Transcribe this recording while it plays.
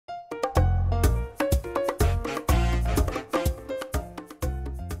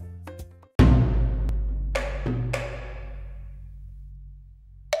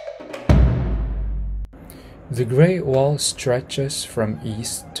The Great Wall stretches from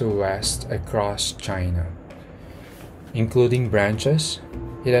east to west across China. Including branches,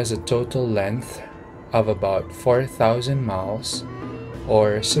 it has a total length of about 4,000 miles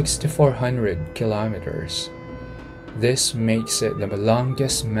or 6,400 kilometers. This makes it the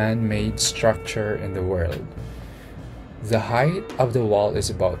longest man-made structure in the world. The height of the wall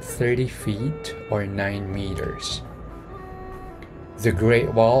is about 30 feet or 9 meters. The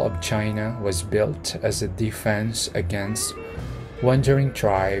Great Wall of China was built as a defense against wandering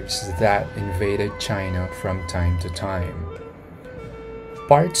tribes that invaded China from time to time.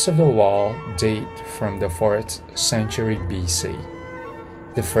 Parts of the wall date from the 4th century BC.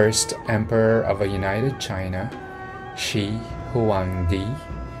 The first emperor of a united China, Shi Huangdi,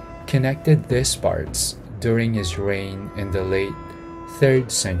 connected these parts during his reign in the late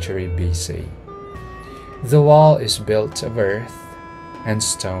 3rd century BC. The wall is built of earth and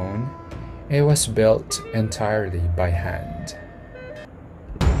stone. It was built entirely by hand.